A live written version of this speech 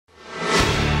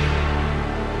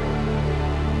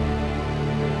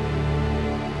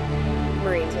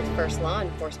1st Law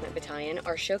Enforcement Battalion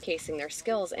are showcasing their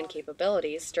skills and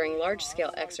capabilities during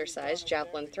large-scale exercise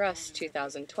Javelin Thrust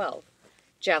 2012.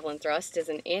 Javelin Thrust is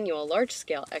an annual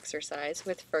large-scale exercise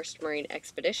with 1st Marine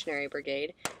Expeditionary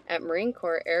Brigade at Marine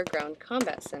Corps Air Ground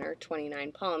Combat Center,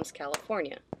 29 Palms,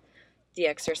 California. The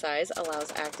exercise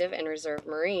allows active and reserve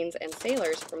Marines and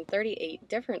sailors from 38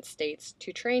 different states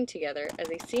to train together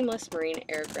as a seamless Marine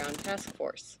Air Ground Task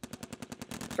Force.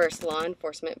 1st Law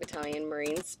Enforcement Battalion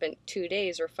Marines spent 2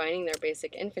 days refining their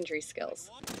basic infantry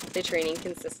skills. The training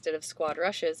consisted of squad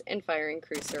rushes and firing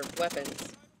crew-served weapons.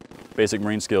 Basic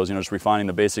Marine skills, just refining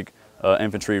the basic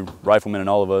infantry riflemen in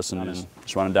all of us and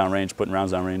just running down range, putting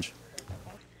rounds down range.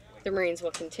 The Marines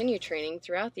will continue training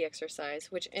throughout the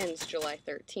exercise, which ends July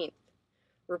 13th.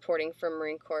 Reporting from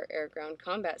Marine Corps Air Ground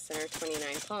Combat Center,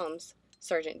 29 Palms,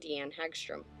 Sergeant Deanne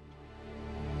Hagstrom.